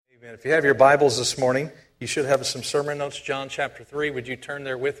Amen. If you have your Bibles this morning, you should have some sermon notes, John chapter 3. Would you turn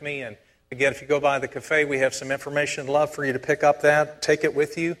there with me? And again, if you go by the cafe, we have some information. I'd love for you to pick up that. Take it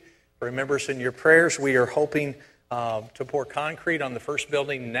with you. Remember us in your prayers. We are hoping to pour concrete on the first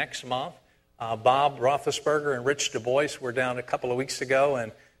building next month. Bob Roethlisberger and Rich Du Bois were down a couple of weeks ago,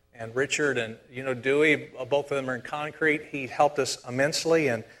 and Richard and Dewey, both of them are in concrete. He helped us immensely,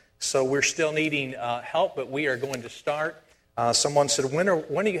 and so we're still needing help, but we are going to start. Someone said, when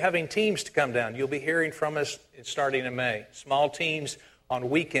are you having teams to come down? You'll be hearing from us starting in May. Small teams on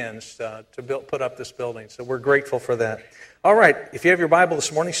weekends to put up this building. So we're grateful for that. All right, if you have your Bible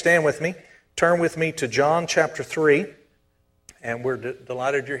this morning, stand with me. Turn with me to John chapter 3. And we're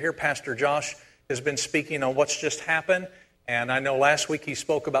delighted you're here. Pastor Josh has been speaking on what's just happened. And I know last week he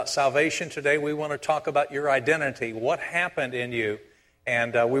spoke about salvation. Today we want to talk about your identity. What happened in you?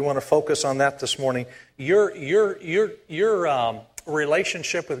 And we want to focus on that this morning. Your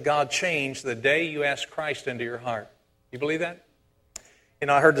relationship with God changed the day you asked Christ into your heart. You believe that?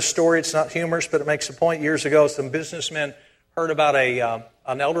 I heard the story. It's not humorous, but it makes a point. Years ago, some businessmen heard about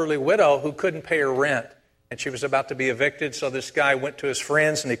an elderly widow who couldn't pay her rent, and she was about to be evicted. So this guy went to his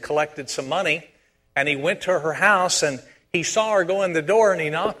friends, and he collected some money, and he went to her house, and he saw her go in the door, and he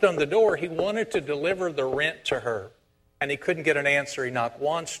knocked on the door. He wanted to deliver the rent to her. And he couldn't get an answer. He knocked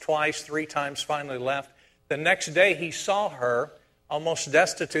once, twice, 3 times, finally left. The next day he saw her almost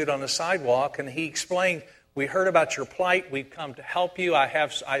destitute on the sidewalk, and he explained, "We heard about your plight. We've come to help you.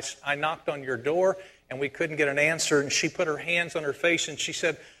 I knocked on your door, and we couldn't get an answer." And she put her hands on her face, and she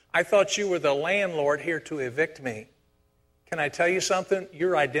said, "I thought you were the landlord here to evict me." Can I tell you something?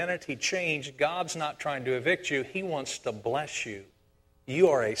 Your identity changed. God's not trying to evict you. He wants to bless you. You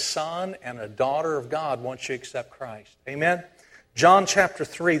are a son and a daughter of God once you accept Christ. Amen? John chapter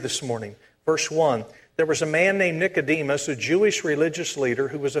 3 this morning, verse 1. There was a man named Nicodemus, a Jewish religious leader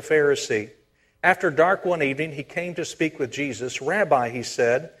who was a Pharisee. After dark one evening, he came to speak with Jesus. "Rabbi," he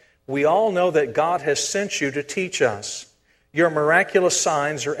said, "we all know that God has sent you to teach us. Your miraculous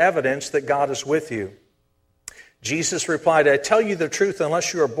signs are evidence that God is with you." Jesus replied, "I tell you the truth,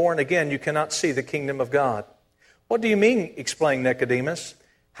 unless you are born again, you cannot see the kingdom of God." "What do you mean?" explained Nicodemus.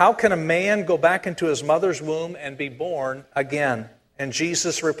 "How can a man go back into his mother's womb and be born again?" And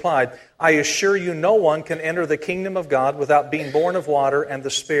Jesus replied, "I assure you, no one can enter the kingdom of God without being born of water and the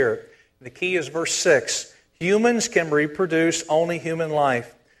Spirit." The key is verse 6. Humans can reproduce only human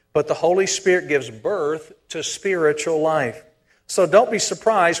life, but the Holy Spirit gives birth to spiritual life. So don't be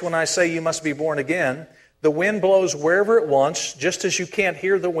surprised when I say you must be born again. The wind blows wherever it wants, just as you can't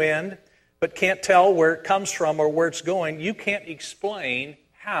hear the wind, but can't tell where it comes from or where it's going. You can't explain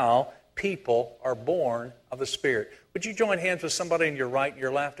how people are born of the Spirit. Would you join hands with somebody on your right and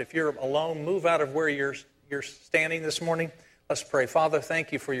your left? If you're alone, move out of where you're standing this morning. Let's pray. Father,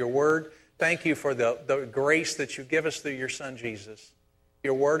 thank you for your word. Thank you for the grace that you give us through your Son, Jesus.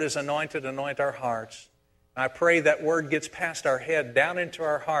 Your word is anointed. Anoint our hearts. And I pray that word gets past our head, down into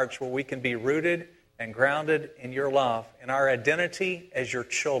our hearts, where we can be rooted and grounded in your love, in our identity as your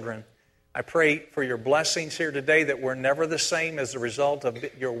children. I pray for your blessings here today, that we're never the same as a result of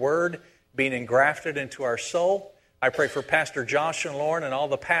your word being engrafted into our soul. I pray for Pastor Josh and Lauren and all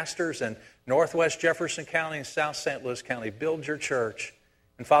the pastors in Northwest Jefferson County and South St. Louis County. Build your church.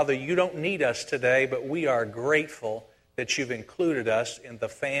 And Father, you don't need us today, but we are grateful that you've included us in the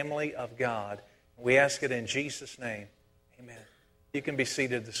family of God. We ask it in Jesus' name. Amen. You can be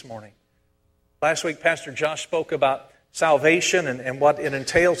seated this morning. Last week, Pastor Josh spoke about salvation and what it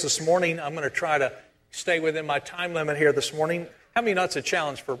entails. This morning, I'm going to try to stay within my time limit here this morning. How many know it's a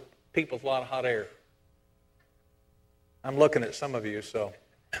challenge for people with a lot of hot air? I'm looking at some of you, so.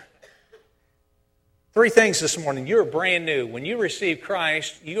 3 things this morning. You're brand new. When you receive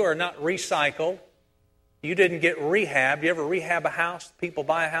Christ, you are not recycled. You didn't get rehab. You ever rehab a house? People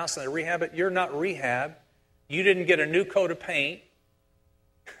buy a house and they rehab it. You're not rehab. You didn't get a new coat of paint.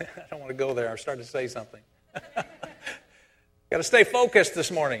 I don't want to go there. I'm starting to say something. Got to stay focused this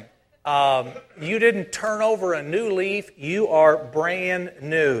morning. You didn't turn over a new leaf. You are brand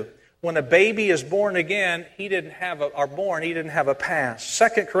new. When a baby is born again, he didn't have a past.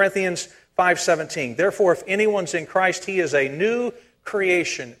 2 Corinthians 5:17. Therefore, if anyone's in Christ, he is a new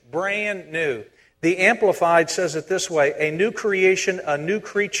creation, brand new. The Amplified says it this way: a new creation, a new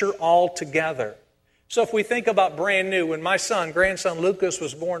creature altogether. So if we think about brand new, when my grandson Lucas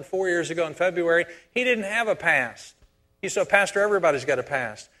was born 4 years ago in February, he didn't have a past. You said, "Pastor, everybody's got a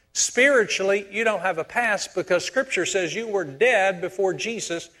past." Spiritually, you don't have a past because Scripture says you were dead before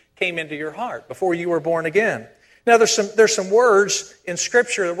Jesus came into your heart, before you were born again. Now, there's some words in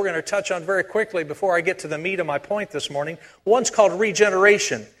Scripture that we're going to touch on very quickly before I get to the meat of my point this morning. One's called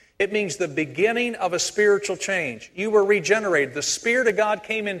regeneration. It means the beginning of a spiritual change. You were regenerated. The Spirit of God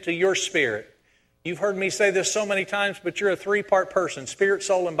came into your spirit. You've heard me say this so many times, but you're a three-part person, spirit,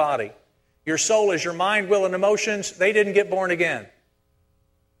 soul, and body. Your soul is your mind, will, and emotions. They didn't get born again.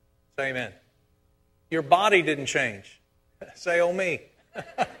 Say amen. Your body didn't change. Say, oh me.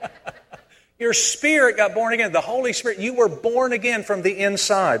 Your spirit got born again. The Holy Spirit, you were born again from the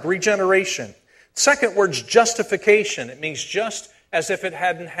inside. Regeneration. Second word's justification. It means just as if it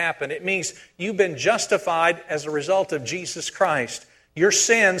hadn't happened. It means you've been justified as a result of Jesus Christ. Your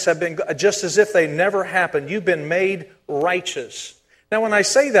sins have been just as if they never happened. You've been made righteous. Now, when I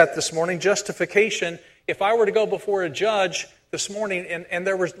say that this morning, justification, if I were to go before a judge this morning and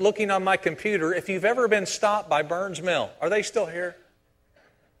there was looking on my computer, if you've ever been stopped by Burns Mill, are they still here?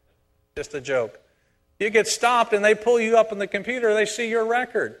 Just a joke. You get stopped and they pull you up on the computer, they see your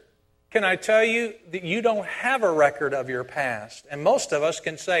record. Can I tell you that you don't have a record of your past? And most of us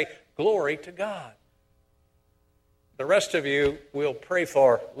can say, glory to God. The rest of you we'll pray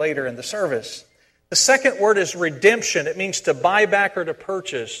for later in the service. The second word is redemption. It means to buy back or to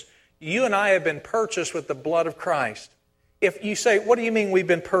purchase. You and I have been purchased with the blood of Christ. If you say, what do you mean we've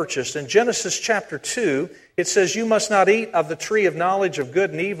been purchased? In Genesis chapter 2, it says, you must not eat of the tree of knowledge of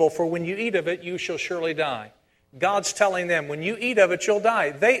good and evil, for when you eat of it, you shall surely die. God's telling them, when you eat of it, you'll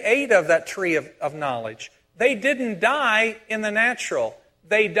die. They ate of that tree of knowledge. They didn't die in the natural.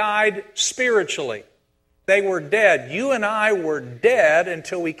 They died spiritually. They were dead. You and I were dead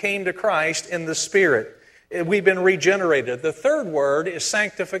until we came to Christ in the Spirit. We've been regenerated. The third word is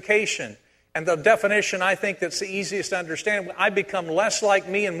sanctification. And the definition I think that's the easiest to understand, I become less like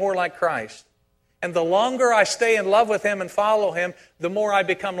me and more like Christ. And the longer I stay in love with Him and follow Him, the more I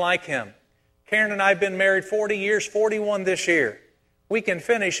become like Him. Karen and I have been married 40 years, 41 this year. We can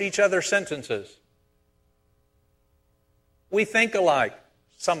finish each other's sentences. We think alike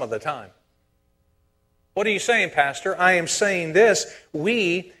some of the time. What are you saying, Pastor? I am saying this.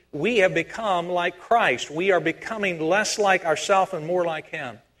 We have become like Christ. We are becoming less like ourselves and more like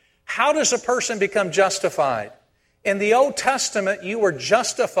Him. How does a person become justified? In the Old Testament, you were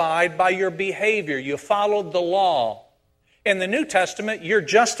justified by your behavior. You followed the law. In the New Testament, you're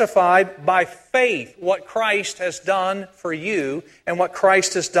justified by faith, what Christ has done for you and what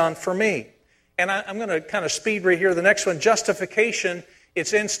Christ has done for me. And I'm going to kind of speed right here. The next one, justification,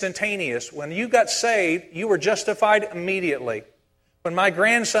 it's instantaneous. When you got saved, you were justified immediately. When my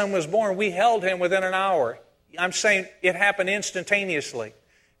grandson was born, we held him within an hour. I'm saying it happened instantaneously.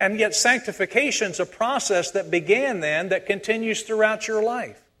 And yet sanctification is a process that began then that continues throughout your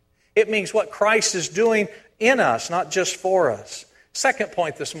life. It means what Christ is doing in us, not just for us. Second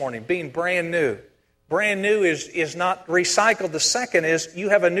point this morning, being brand new. Brand new is not recycled. The second is you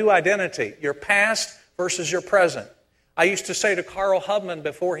have a new identity, your past versus your present. I used to say to Carl Hubman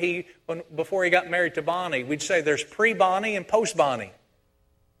before he got married to Bonnie, we'd say there's pre-Bonnie and post-Bonnie.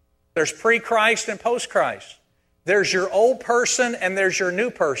 There's pre-Christ and post-Christ. There's your old person and there's your new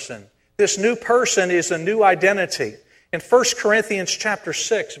person. This new person is a new identity. In 1 Corinthians chapter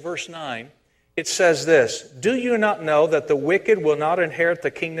 6, verse 9, it says this, do you not know that the wicked will not inherit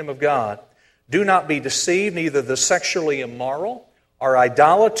the kingdom of God? Do not be deceived, neither the sexually immoral, or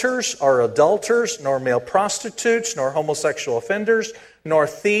idolaters, or adulterers, nor male prostitutes, nor homosexual offenders, nor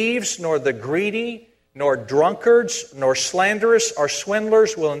thieves, nor the greedy, nor drunkards, nor slanderers, or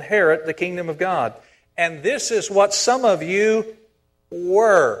swindlers will inherit the kingdom of God. And this is what some of you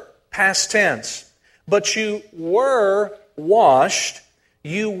were, past tense. But you were washed,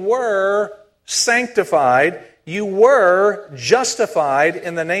 you were sanctified, you were justified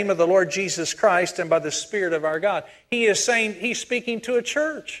in the name of the Lord Jesus Christ and by the Spirit of our God. He is saying, he's speaking to a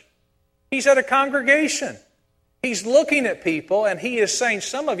church. He's at a congregation. He's looking at people and he is saying,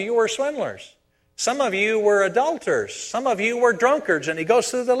 some of you were swindlers. Some of you were adulterers. Some of you were drunkards. And he goes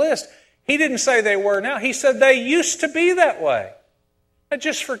through the list. He didn't say they were now. He said they used to be that way. Now,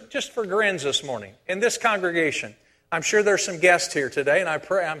 just for grins this morning, in this congregation, I'm sure there's some guests here today, and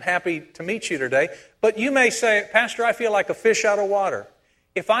I'm happy to meet you today. But you may say, Pastor, I feel like a fish out of water.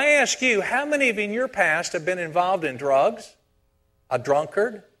 If I ask you, how many of you in your past have been involved in drugs, a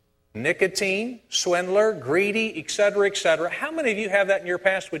drunkard, nicotine, swindler, greedy, etc., how many of you have that in your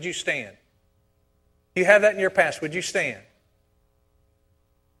past? Would you stand? You have that in your past. Would you stand?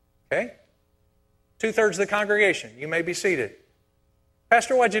 Okay? 2/3 of the congregation. You may be seated.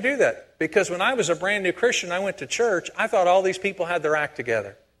 Pastor, why'd you do that? Because when I was a brand new Christian, I went to church, I thought all these people had their act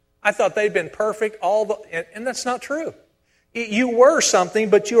together. I thought they'd been perfect, and that's not true. You were something,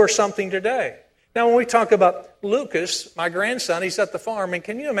 but you are something today. Now, when we talk about Lucas, my grandson, he's at the farm, and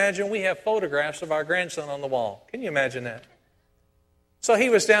can you imagine we have photographs of our grandson on the wall? Can you imagine that? So he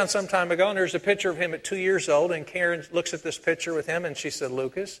was down some time ago, and there's a picture of him at 2 years old, and Karen looks at this picture with him, and she said,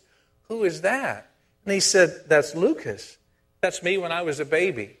 Lucas, who is that? And he said, that's Lucas. That's me when I was a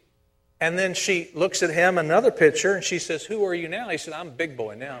baby. And then she looks at him, another picture, and she says, who are you now? He said, I'm a big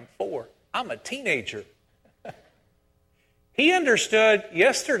boy now. I'm 4. I'm a teenager. He understood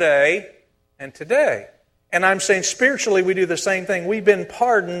yesterday and today. And I'm saying spiritually we do the same thing. We've been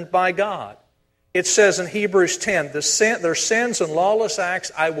pardoned by God. It says in Hebrews 10, their sins and lawless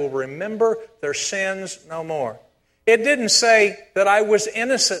acts, I will remember their sins no more. It didn't say that I was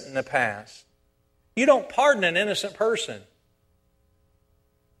innocent in the past. You don't pardon an innocent person.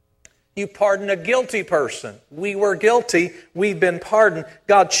 You pardon a guilty person. We were guilty. We've been pardoned.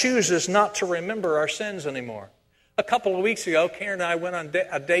 God chooses not to remember our sins anymore. A couple of weeks ago, Karen and I went on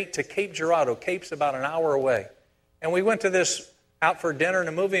a date to Cape Girardeau. Cape's about an hour away. And we went to this out for dinner and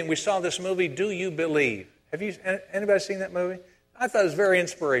a movie, and we saw this movie, Do You Believe? Have you anybody seen that movie? I thought it was very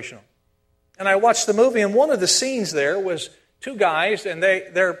inspirational. And I watched the movie, and one of the scenes there was 2 guys, and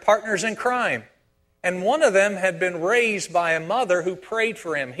they're partners in crime. And one of them had been raised by a mother who prayed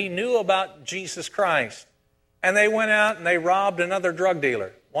for him. He knew about Jesus Christ. And they went out and they robbed another drug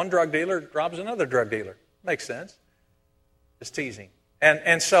dealer. One drug dealer robs another drug dealer. Makes sense. Just teasing.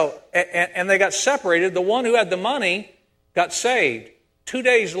 And so they got separated. The one who had the money got saved. 2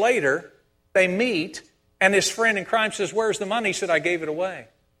 days later, they meet, and his friend in crime says, where's the money? He said, I gave it away.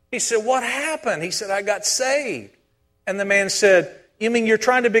 He said, what happened? He said, I got saved. And the man said, you mean you're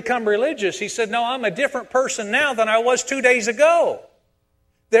trying to become religious? He said, no, I'm a different person now than I was 2 days ago.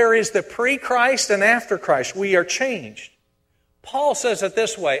 There is the pre-Christ and after Christ. We are changed. Paul says it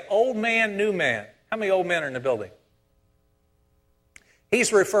this way, old man, new man. How many old men are in the building?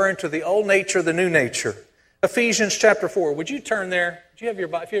 He's referring to the old nature, the new nature. Ephesians chapter 4. Would you turn there? If you have your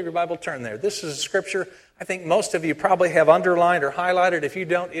Bible, turn there. This is a scripture I think most of you probably have underlined or highlighted. If you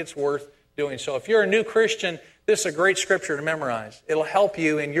don't, it's worth doing so. If you're a new Christian, this is a great scripture to memorize. It'll help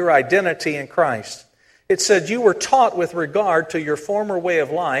you in your identity in Christ. It said, you were taught with regard to your former way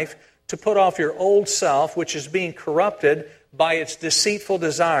of life to put off your old self, which is being corrupted by its deceitful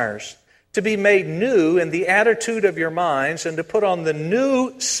desires, to be made new in the attitude of your minds, and to put on the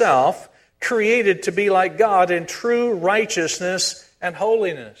new self, created to be like God in true righteousness and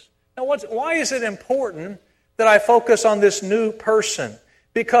holiness. Now, why is it important that I focus on this new person?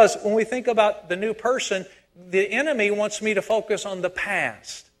 Because when we think about the new person, the enemy wants me to focus on the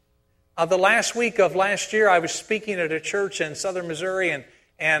past. The last week of last year, I was speaking at a church in southern Missouri,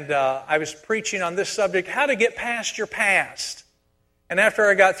 and I was preaching on this subject, how to get past your past. And after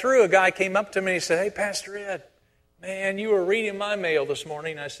I got through, a guy came up to me and he said, hey, Pastor Ed, man, you were reading my mail this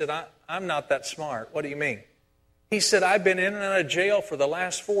morning. I said, I'm not that smart. What do you mean? He said, I've been in and out of jail for the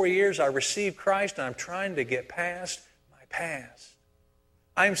last 4 years. I received Christ, and I'm trying to get past my past.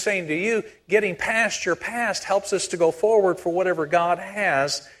 I'm saying to you, getting past your past helps us to go forward for whatever God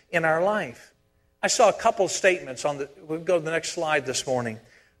has in our life. I saw a couple of statements we'll go to the next slide this morning.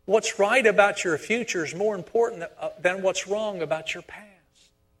 What's right about your future is more important than what's wrong about your past.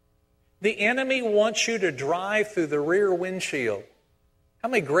 The enemy wants you to drive through the rear windshield. How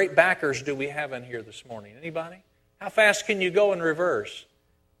many great backers do we have in here this morning? Anybody? How fast can you go in reverse?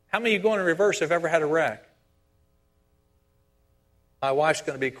 How many of you going in reverse have ever had a wreck? My wife's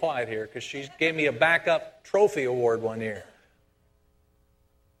going to be quiet here because she gave me a backup trophy award one year.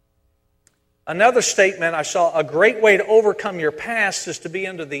 Another statement I saw, a great way to overcome your past is to be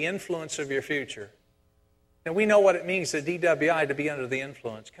under the influence of your future. Now, we know what it means at DWI to be under the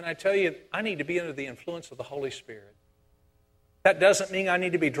influence. Can I tell you, I need to be under the influence of the Holy Spirit. That doesn't mean I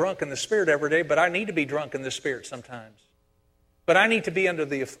need to be drunk in the Spirit every day, but I need to be drunk in the Spirit sometimes. But I need to be under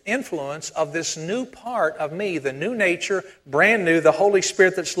the influence of this new part of me, the new nature, brand new, the Holy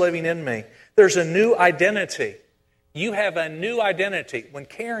Spirit that's living in me. There's a new identity. You have a new identity. When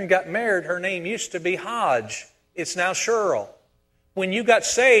Karen got married, her name used to be Hodge. It's now Cheryl. When you got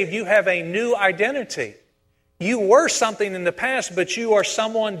saved, you have a new identity. You were something in the past, but you are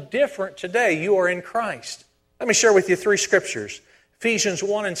someone different today. You are in Christ. Let me share with you 3 scriptures. Ephesians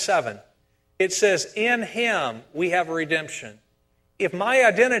 1 and 7. It says, in Him we have redemption. If my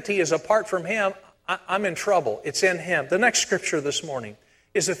identity is apart from Him, I'm in trouble. It's in Him. The next scripture this morning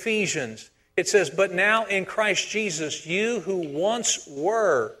is Ephesians. It says, but now in Christ Jesus, you who once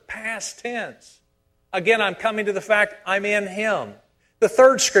were, past tense. Again, I'm coming to the fact I'm in Him. The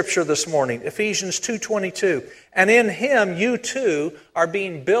third scripture this morning, Ephesians 2:22. And in Him you too are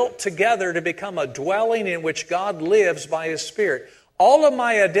being built together to become a dwelling in which God lives by His Spirit. All of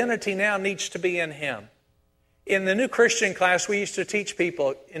my identity now needs to be in Him. In the New Christian class, we used to teach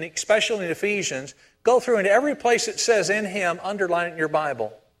people, and especially in Ephesians, Go through and every place it says in Him, underline it in your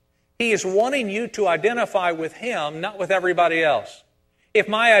Bible. He is wanting you to identify with Him, not with everybody else. If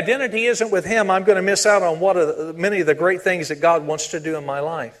my identity isn't with Him, I'm going to miss out on many of the great things that God wants to do in my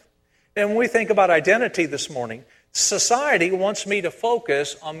life. And when we think about identity this morning, society wants me to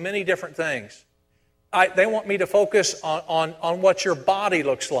focus on many different things. They want me to focus on what your body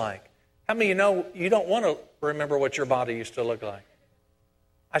looks like. How many of you know you don't want to remember what your body used to look like?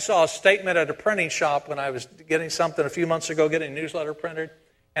 I saw a statement at a printing shop when I was getting something a few months ago, getting a newsletter printed,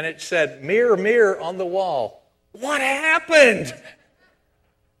 and it said, "Mirror, mirror on the wall." What happened?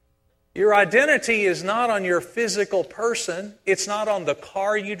 Your identity is not on your physical person. It's not on the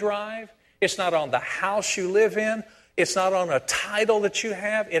car you drive. It's not on the house you live in. It's not on a title that you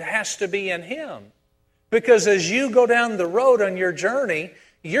have. It has to be in Him. Because as you go down the road on your journey,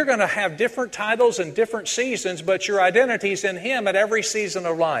 you're going to have different titles and different seasons, but your identity is in Him at every season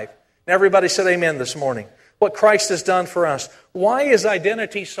of life. And everybody said amen this morning. What Christ has done for us. Why is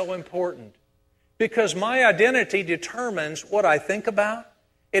identity so important? Because my identity determines what I think about.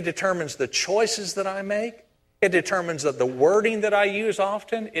 It determines the choices that I make. It determines the wording that I use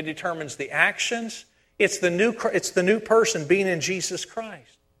often. It determines the actions. It's the new person being in Jesus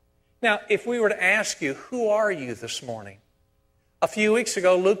Christ. Now, if we were to ask you, who are you this morning? A few weeks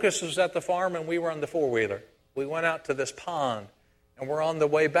ago, Lucas was at the farm and we were on the four-wheeler. We went out to this pond and we're on the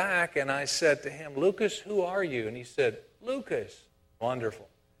way back and I said to him, "Lucas, who are you?" And he said, "Lucas." Wonderful.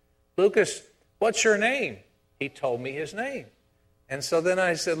 "Lucas, what's your name?" He told me his name. And so then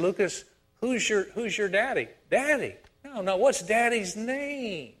I said, "Lucas, who's your daddy?" "Daddy?" No, what's daddy's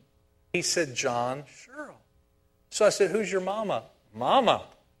name?" He said, "John Sherrill." So I said, "Who's your mama?" "Mama."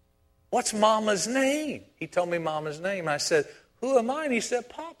 "What's mama's name?" He told me mama's name. I said, "Who am I?" And he said,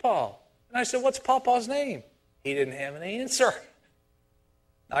 "Pawpaw." And I said, "What's Pawpaw's name?" He didn't have an answer.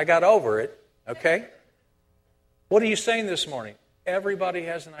 I got over it, okay? What are you saying this morning? Everybody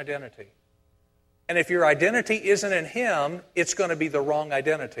has an identity. And if your identity isn't in Him, it's going to be the wrong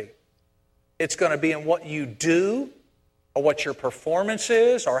identity. It's going to be in what you do, or what your performance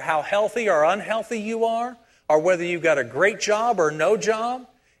is, or how healthy or unhealthy you are, or whether you've got a great job or no job.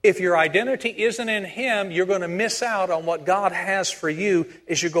 If your identity isn't in Him, you're going to miss out on what God has for you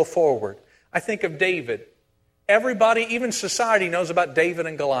as you go forward. I think of David. Everybody, even society, knows about David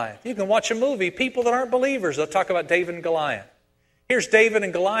and Goliath. You can watch a movie, people that aren't believers, they'll talk about David and Goliath. Here's David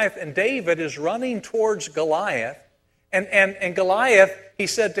and Goliath, and David is running towards Goliath. And Goliath, he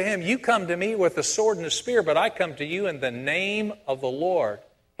said to him, "You come to me with a sword and a spear, but I come to you in the name of the Lord."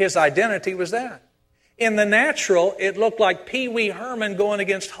 His identity was that. In the natural, it looked like Pee Wee Herman going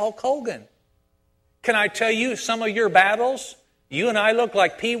against Hulk Hogan. Can I tell you some of your battles? You and I look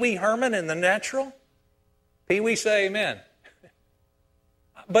like Pee Wee Herman in the natural. Pee Wee, say amen.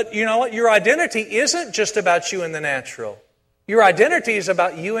 But you know what? Your identity isn't just about you in the natural. Your identity is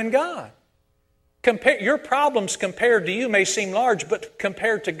about you and God. Your problems compared to you may seem large, but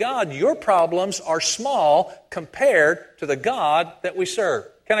compared to God, your problems are small compared to the God that we serve.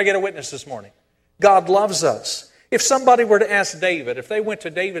 Can I get a witness this morning? God loves us. If somebody were to ask David, if they went to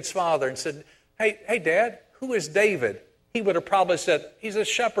David's father and said, hey, Dad, who is David? He would have probably said, "He's a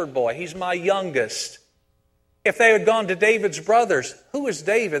shepherd boy. He's my youngest." If they had gone to David's brothers, "Who is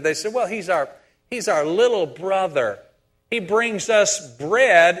David?" They said, "Well, he's our little brother. He brings us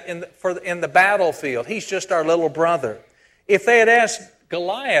bread in the battlefield. He's just our little brother." If they had asked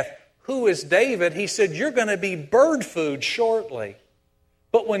Goliath, "Who is David?" he said, "You're going to be bird food shortly."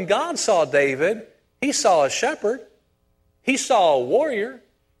 But when God saw David, He saw a shepherd. He saw a warrior.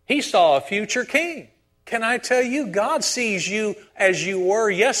 He saw a future king. Can I tell you, God sees you as you were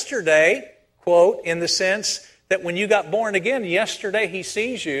yesterday, quote, in the sense that when you got born again, yesterday He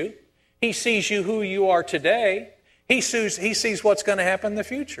sees you. He sees you who you are today. He sees what's going to happen in the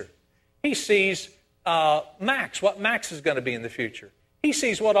future. He sees Max, what Max is going to be in the future. He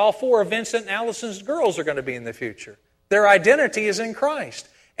sees what all four of Vincent and Allison's girls are going to be in the future. Their identity is in Christ.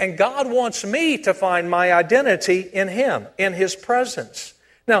 And God wants me to find my identity in Him, in His presence.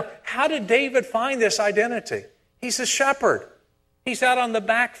 Now, how did David find this identity? He's a shepherd. He's out on the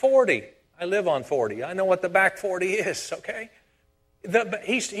back 40. I live on 40. I know what the back 40 is, okay?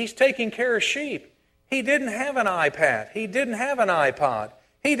 He's taking care of sheep. He didn't have an iPad. He didn't have an iPod.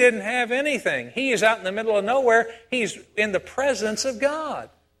 He didn't have anything. He is out in the middle of nowhere. He's in the presence of God.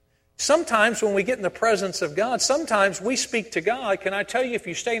 Sometimes when we get in the presence of God, sometimes we speak to God. Can I tell you, if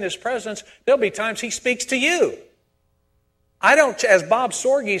you stay in His presence, there'll be times He speaks to you. As Bob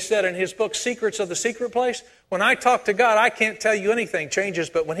Sorge said in his book, Secrets of the Secret Place, when I talk to God, I can't tell you anything changes,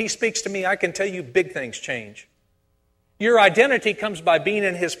 but when He speaks to me, I can tell you big things change. Your identity comes by being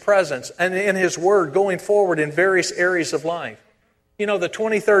in His presence and in His Word going forward in various areas of life. You know, the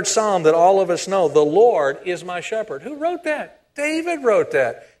 23rd Psalm that all of us know, the Lord is my shepherd. Who wrote that? David wrote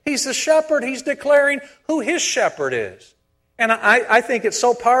that. He's the shepherd. He's declaring who his shepherd is. And I think it's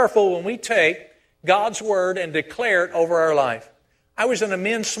so powerful when we take God's Word and declare it over our life. I was in a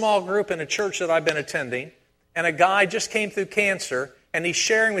men's small group in a church that I've been attending, and a guy just came through cancer, and he's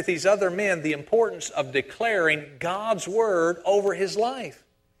sharing with these other men the importance of declaring God's Word over his life.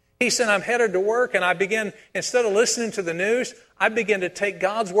 He said, I'm headed to work, and I begin, instead of listening to the news, I begin to take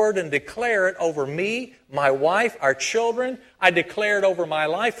God's Word and declare it over me, my wife, our children. I declare it over my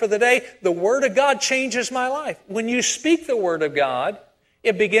life for the day. The Word of God changes my life. When you speak the Word of God,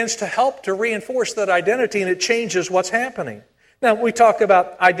 it begins to help to reinforce that identity, and it changes what's happening. Now, we talk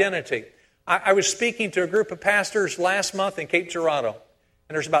about identity. I was speaking to a group of pastors last month in Cape Girardeau,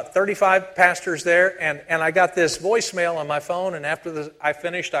 and there's about 35 pastors there, and I got this voicemail on my phone, and after I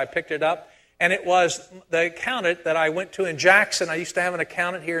finished, I picked it up, and it was the accountant that I went to in Jackson. I used to have an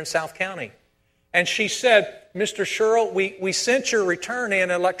accountant here in South County, and she said, Mr. Sherrill, we sent your return in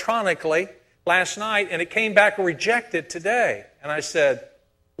electronically last night, and it came back rejected today. And I said,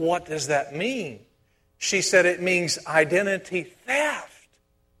 what does that mean? She said, it means identity theft.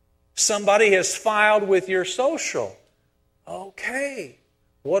 Somebody has filed with your social. Okay,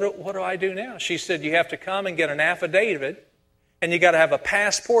 what do I do now? She said, you have to come and get an affidavit, and you got to have a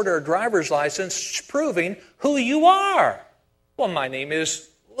passport or a driver's license proving who you are. Well, my name is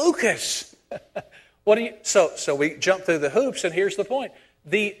Lucas. So we jumped through the hoops, and here's the point.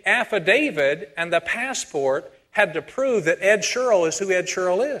 The affidavit and the passport had to prove that Ed Sherrill is who Ed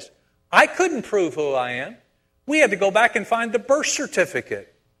Sherrill is. I couldn't prove who I am. We had to go back and find the birth certificate.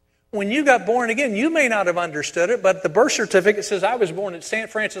 When you got born again, you may not have understood it, but the birth certificate says I was born at St.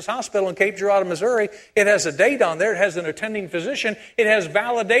 Francis Hospital in Cape Girardeau, Missouri. It has a date on there. It has an attending physician. It has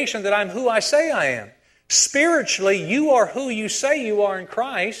validation that I'm who I say I am. Spiritually, you are who you say you are in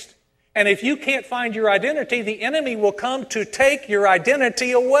Christ. And if you can't find your identity, the enemy will come to take your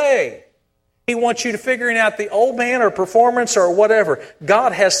identity away. He wants you to figuring out the old man or performance or whatever.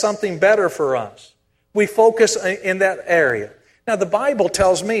 God has something better for us. We focus in that area. Now, the Bible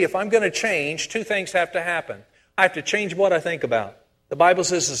tells me if I'm going to change, two things have to happen. I have to change what I think about. The Bible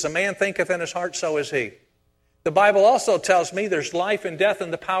says, as a man thinketh in his heart, so is he. The Bible also tells me there's life and death in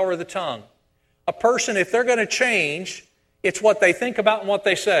the power of the tongue. A person, if they're going to change, it's what they think about and what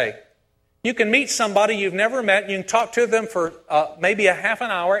they say. You can meet somebody you've never met, you can talk to them for maybe a half an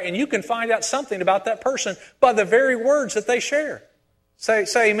hour, and you can find out something about that person by the very words that they share. Say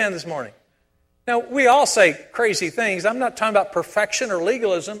amen this morning. Now, we all say crazy things. I'm not talking about perfection or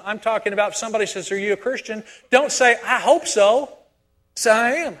legalism. I'm talking about if somebody says, are you a Christian? Don't say, I hope so. Say,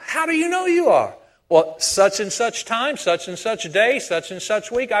 I am. How do you know you are? Well, such and such time, such and such day, such and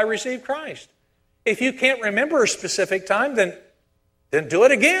such week, I received Christ. If you can't remember a specific time, then do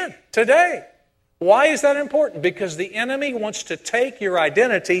it again today. Why is that important? Because the enemy wants to take your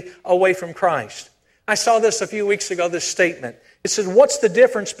identity away from Christ. I saw this a few weeks ago, this statement. It said, what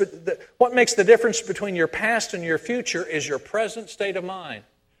makes the difference between your past and your future is your present state of mind.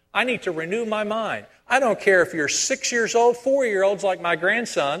 I need to renew my mind. I don't care if you're 6 years old, 4-year-olds like my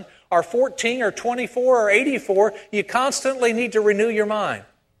grandson, or 14 or 24 or 84, you constantly need to renew your mind.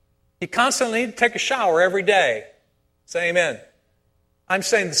 You constantly need to take a shower every day. Say amen. I'm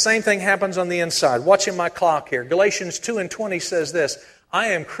saying the same thing happens on the inside. Watching my clock here. Galatians 2:20 says this, I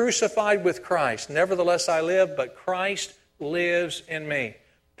am crucified with Christ. Nevertheless I live, but Christ lives in me.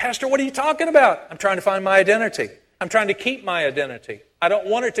 Pastor, what are you talking about? I'm trying to find my identity. I'm trying to keep my identity. I don't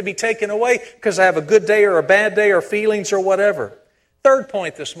want it to be taken away because I have a good day or a bad day or feelings or whatever. Third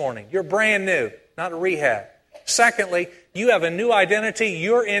point this morning, you're brand new, not a rehab. Secondly, you have a new identity.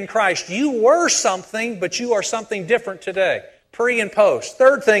 You're in Christ. You were something, but you are something different today. Pre and post.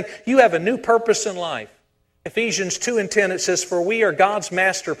 Third thing, you have a new purpose in life. Ephesians 2:10, it says, for we are God's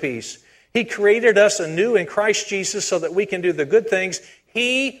masterpiece. He created us anew in Christ Jesus so that we can do the good things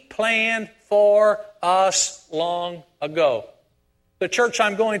He planned for us long ago. The church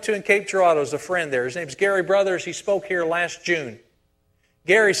I'm going to in Cape Girardeau is a friend there. His name's Gary Brothers. He spoke here last June.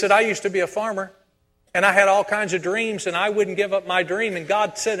 Gary said, I used to be a farmer, and I had all kinds of dreams, and I wouldn't give up my dream. And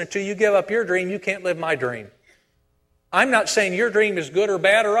God said, until you give up your dream, you can't live my dream. I'm not saying your dream is good or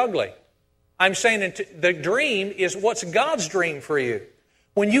bad or ugly. I'm saying the dream is what's God's dream for you.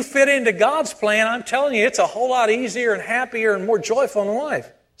 When you fit into God's plan, I'm telling you, it's a whole lot easier and happier and more joyful in life.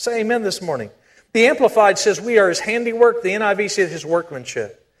 Say amen this morning. The Amplified says we are His handiwork. The NIV says His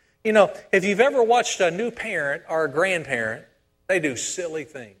workmanship. You know, if you've ever watched a new parent or a grandparent, they do silly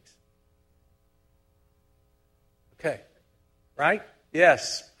things. Okay. right?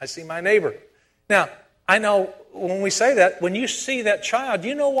 Yes, I see my neighbor. Now, I know when we say that, when you see that child,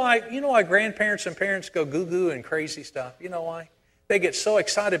 you know why grandparents and parents go goo-goo and crazy stuff? You know why? They get so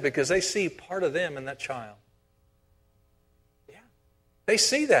excited because they see part of them in that child. Yeah. They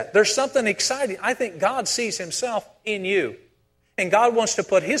see that. There's something exciting. I think God sees Himself in you. And God wants to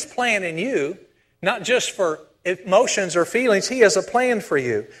put His plan in you, not just for emotions or feelings. He has a plan for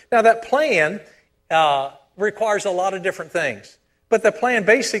you. Now, that plan requires a lot of different things. But the plan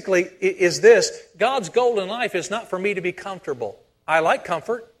basically is this. God's goal in life is not for me to be comfortable. I like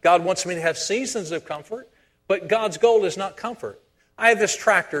comfort. God wants me to have seasons of comfort. But God's goal is not comfort. I have this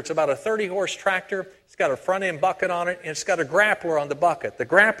tractor. It's about a 30-horse tractor. It's got a front-end bucket on it, and it's got a grappler on the bucket. The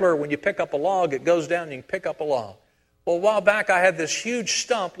grappler, when you pick up a log, it goes down and you can pick up a log. Well, a while back, I had this huge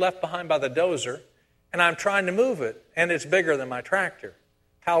stump left behind by the dozer, and I'm trying to move it, and it's bigger than my tractor.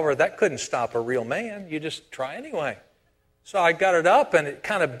 However, that couldn't stop a real man. You just try anyway. So I got it up, and it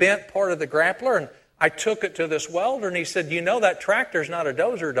kind of bent part of the grappler, and I took it to this welder, and he said, "You know that tractor's not a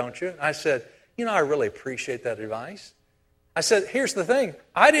dozer, don't you?" And I said, "I really appreciate that advice." I said, "Here's the thing.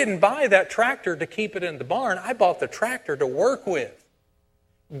 I didn't buy that tractor to keep it in the barn. I bought the tractor to work with.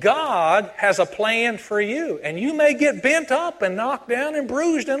 God has a plan for you, and you may get bent up and knocked down and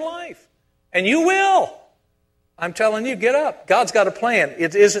bruised in life, and you will. I'm telling you, get up. God's got a plan.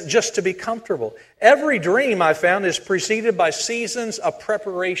 It isn't just to be comfortable. Every dream, I found, is preceded by seasons of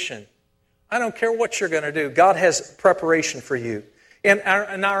preparation. I don't care what you're going to do. God has preparation for you. And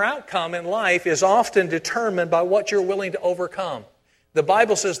our outcome in life is often determined by what you're willing to overcome. The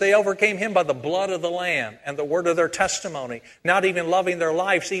Bible says they overcame Him by the blood of the Lamb and the word of their testimony, not even loving their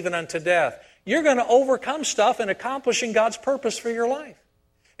lives even unto death. You're going to overcome stuff in accomplishing God's purpose for your life.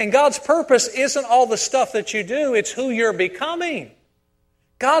 And God's purpose isn't all the stuff that you do, it's who you're becoming.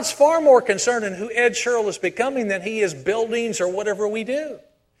 God's far more concerned in who Ed Sherrill is becoming than He is buildings or whatever we do.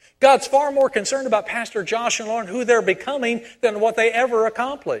 God's far more concerned about Pastor Josh and Lauren, who they're becoming, than what they ever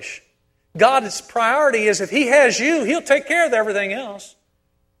accomplish. God's priority is if He has you, He'll take care of everything else.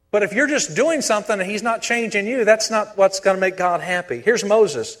 But if you're just doing something and He's not changing you, that's not what's going to make God happy. Here's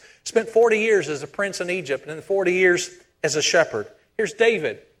Moses. Spent 40 years as a prince in Egypt and then 40 years as a shepherd. Here's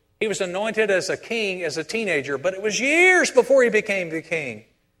David. He was anointed as a king as a teenager, but it was years before he became the king.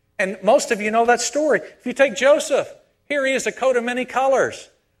 And most of you know that story. If you take Joseph, here he is, a coat of many colors.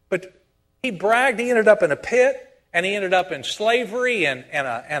 But he bragged, he ended up in a pit, and he ended up in slavery and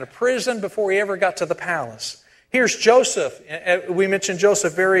a prison before he ever got to the palace. Here's Joseph. We mentioned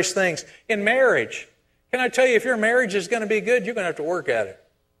Joseph, various things. In marriage, can I tell you, if your marriage is going to be good, you're going to have to work at it.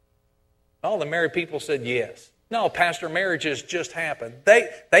 All the married people said yes. No, Pastor, marriages just happen.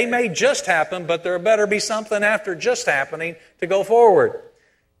 They may just happen, but there better be something after just happening to go forward.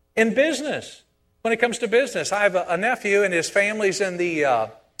 In business, when it comes to business, I have a nephew and his family's in the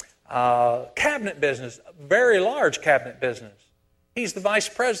cabinet business, very large cabinet business. He's the vice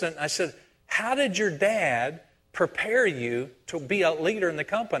president. I said, "How did your dad prepare you to be a leader in the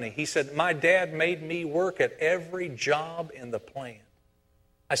company?" He said, "My dad made me work at every job in the plant."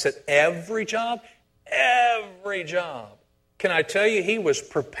 I said, "Every job?" Every job. Can I tell you, he was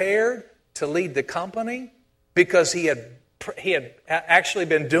prepared to lead the company because he had actually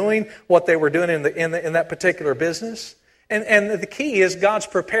been doing what they were doing in that particular business. And the key is God's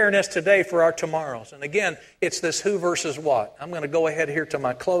preparing us today for our tomorrows. And again, it's this who versus what. I'm going to go ahead here to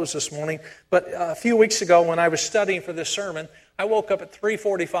my close this morning. But a few weeks ago when I was studying for this sermon, I woke up at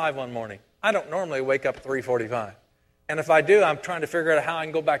 3:45 one morning. I don't normally wake up at 3:45. And if I do, I'm trying to figure out how I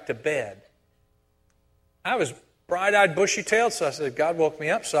can go back to bed. I was bright-eyed, bushy-tailed, so I said, God woke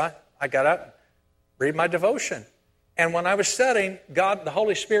me up, so I got up, read my devotion. And when I was studying, God, the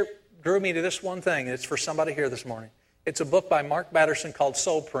Holy Spirit drew me to this one thing, and it's for somebody here this morning. It's a book by Mark Batterson called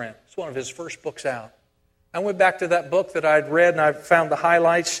Soul Print. It's one of his first books out. I went back to that book that I'd read, and I found the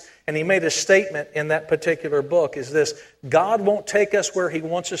highlights, and he made a statement in that particular book, is this: God won't take us where He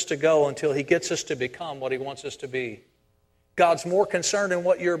wants us to go until He gets us to become what He wants us to be. God's more concerned in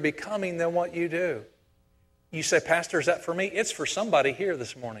what you're becoming than what you do. You say, Pastor, is that for me? It's for somebody here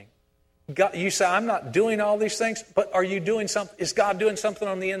this morning. God, you say, I'm not doing all these things, but are you doing something? Is God doing something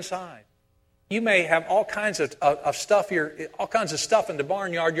on the inside? You may have all kinds of stuff all kinds of stuff in the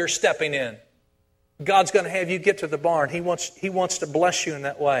barnyard you're stepping in. God's going to have you get to the barn. He wants to bless you in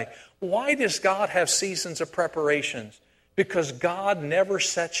that way. Why does God have seasons of preparations? Because God never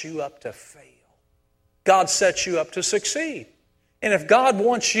sets you up to fail. God sets you up to succeed. And if God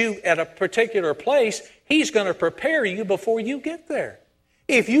wants you at a particular place, He's going to prepare you before you get there.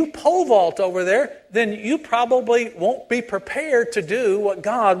 If you pole vault over there, then you probably won't be prepared to do what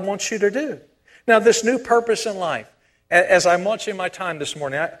God wants you to do. Now, this new purpose in life. As I'm watching my time this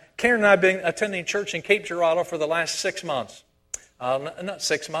morning, Karen and I have been attending church in Cape Girardeau for the last 6 months. Not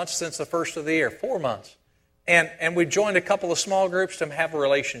 6 months, since the first of the year, 4 months. And we joined a couple of small groups to have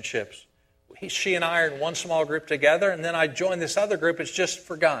relationships. She and I are in one small group together, and then I joined this other group. It's just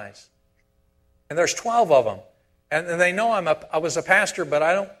for guys. And there's 12 of them. And they know I was a pastor, but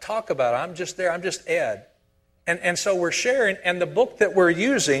I don't talk about it. I'm just there. I'm just Ed. And so we're sharing, and the book that we're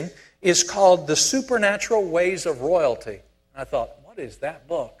using is called The Supernatural Ways of Royalty. And I thought, what is that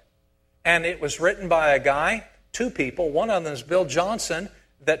book? And it was written by a guy, 2 people. One of them is Bill Johnson,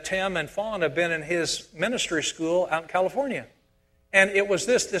 that Tim and Fawn have been in his ministry school out in California. And it was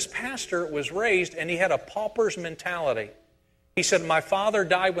this pastor was raised, and he had a pauper's mentality. He said, my father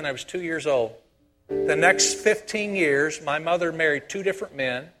died when I was 2 years old. The next 15 years, my mother married 2 different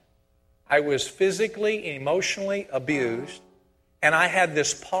men. I was physically and emotionally abused, and I had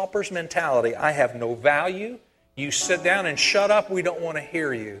this pauper's mentality. I have no value. You sit down and shut up. We don't want to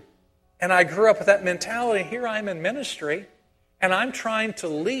hear you. And I grew up with that mentality. Here I am in ministry, and I'm trying to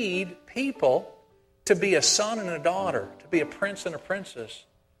lead people to be a son and a daughter, to be a prince and a princess,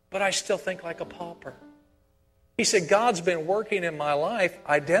 but I still think like a pauper. He said, God's been working in my life,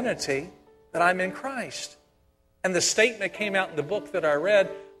 identity, that I'm in Christ. And the statement came out in the book that I read,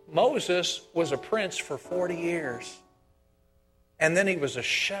 Moses was a prince for 40 years. And then he was a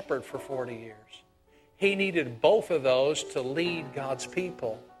shepherd for 40 years. He needed both of those to lead God's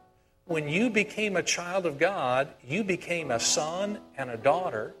people. When you became a child of God, you became a son and a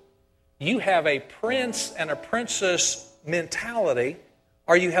daughter. You have a prince and a princess mentality,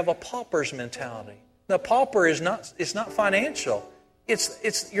 or you have a pauper's mentality. The pauper is not financial.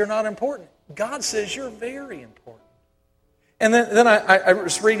 It's you're not important. God says you're very important. And then I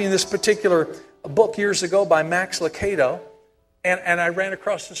was reading this particular book years ago by Max Lucado, and I ran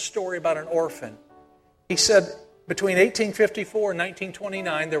across this story about an orphan. He said between 1854 and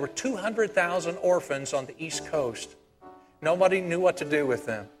 1929, there were 200,000 orphans on the East Coast. Nobody knew what to do with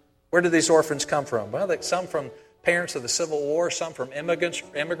them. Where did these orphans come from? Well, some from parents of the Civil War, some from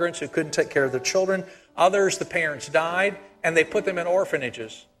immigrants who couldn't take care of their children. Others, the parents died, and they put them in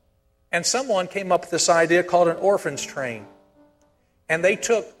orphanages. And someone came up with this idea called an orphan's train. And they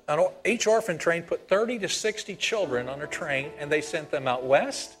took, each orphan train put 30 to 60 children on a train, and they sent them out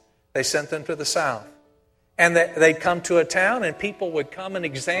west. They sent them to the south. And they'd come to a town, and people would come and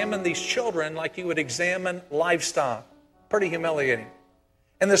examine these children like you would examine livestock. Pretty humiliating.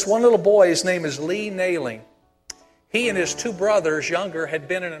 And this one little boy, his name is Lee Nailing. He and his 2 brothers, younger, had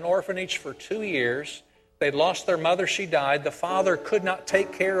been in an orphanage for 2 years. They'd lost their mother. She died. The father could not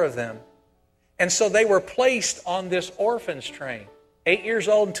take care of them. And so they were placed on this orphan's train. 8 years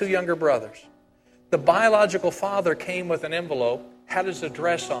old and 2 younger brothers. The biological father came with an envelope, had his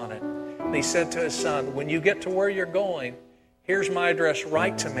address on it. And he said to his son, when you get to where you're going, here's my address,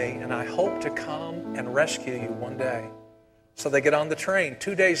 write to me, and I hope to come and rescue you one day. So they get on the train.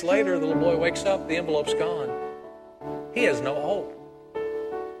 2 days later, the little boy wakes up, the envelope's gone. He has no hope.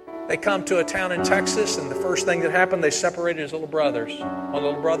 They come to a town in Texas, and the first thing that happened, they separated his little brothers. One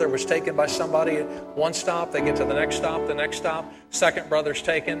little brother was taken by somebody at one stop. They get to the next stop. Second brother's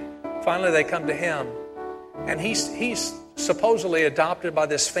taken. Finally, they come to him. And he's supposedly adopted by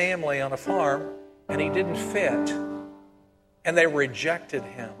this family on a farm, and he didn't fit. And they rejected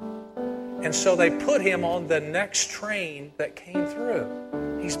him. And so they put him on the next train that came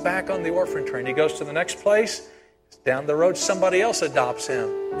through. He's back on the orphan train. He goes to the next place. Down the road, somebody else adopts him,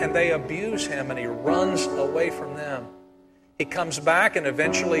 and they abuse him, and he runs away from them. He comes back, and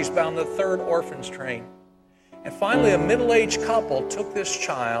eventually he's bound the 3rd orphan's train. And finally, a middle-aged couple took this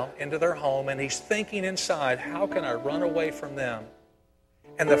child into their home, and he's thinking inside, how can I run away from them?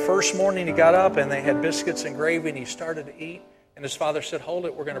 And the first morning he got up, and they had biscuits and gravy, and he started to eat, and his father said, hold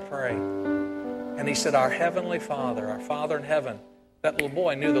it, we're going to pray. And he said, our Heavenly Father, our Father in heaven. That little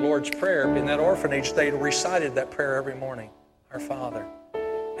boy knew the Lord's Prayer. In that orphanage, they recited that prayer every morning, our Father.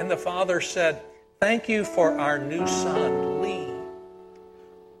 And the father said, thank you for our new son, Lee.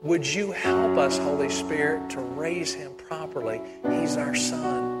 Would you help us, Holy Spirit, to raise him properly? He's our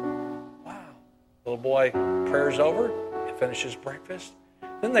son. Wow. Little boy, prayer's over. He finishes breakfast.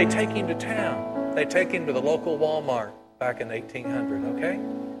 Then they take him to town. They take him to the local Walmart back in 1800, okay?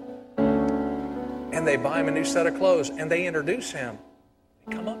 And they buy him a new set of clothes, and they introduce him.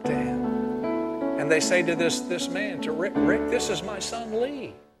 They come up to him. And they say to this man, to Rick, this is my son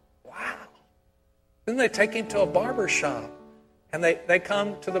Lee. Wow. Then they take him to a barber shop. And they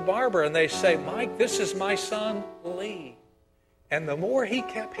come to the barber and they say, Mike, this is my son Lee. And the more he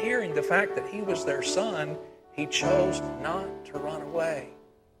kept hearing the fact that he was their son, he chose not to run away.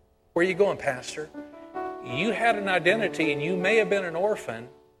 Where are you going, Pastor? you had an identity and you may have been an orphan,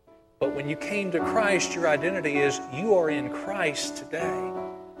 but when you came to Christ, your identity is you are in Christ today.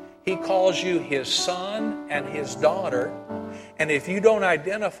 He calls you His son and His daughter. And if you don't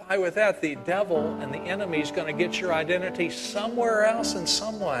identify with that, the devil and the enemy is going to get your identity somewhere else in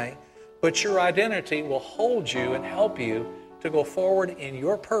some way. But your identity will hold you and help you to go forward in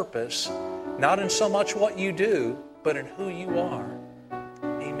your purpose, not in so much what you do, but in who you are.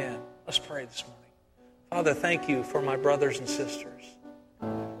 Amen. Let's pray this morning. Father, thank you for my brothers and sisters.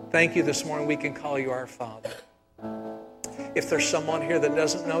 Thank you this morning we can call you our Father. If there's someone here that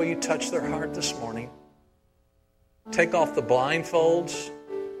doesn't know you, touch their heart this morning. Take off the blindfolds.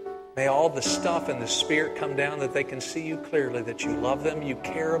 May all the stuff in the Spirit come down that they can see you clearly, that you love them, you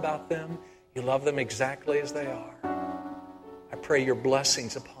care about them, you love them exactly as they are. I pray your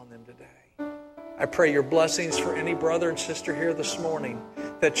blessings upon them today. I pray your blessings for any brother and sister here this morning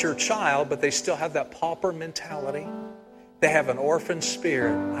that's your child, but they still have that pauper mentality. They have an orphan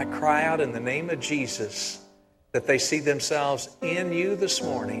spirit. I cry out in the name of Jesus that they see themselves in you this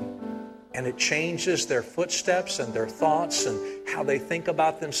morning, and it changes their footsteps and their thoughts and how they think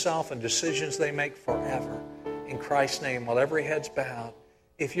about themselves and decisions they make forever. In Christ's name, while every head's bowed,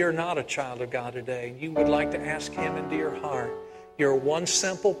 if you're not a child of God today and you would like to ask Him into your heart, you're one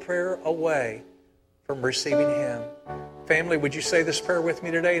simple prayer away from receiving Him. Family, would you say this prayer with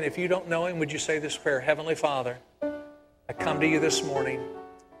me today? And if you don't know Him, would you say this prayer? Heavenly Father, I come to you this morning,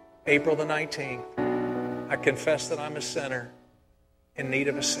 April the 19th. I confess that I'm a sinner in need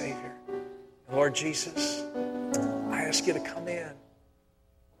of a Savior. And Lord Jesus, I ask you to come in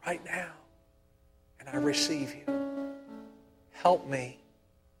right now, and I receive you. Help me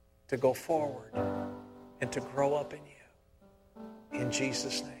to go forward and to grow up in you. In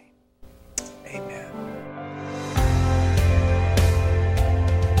Jesus' name, amen.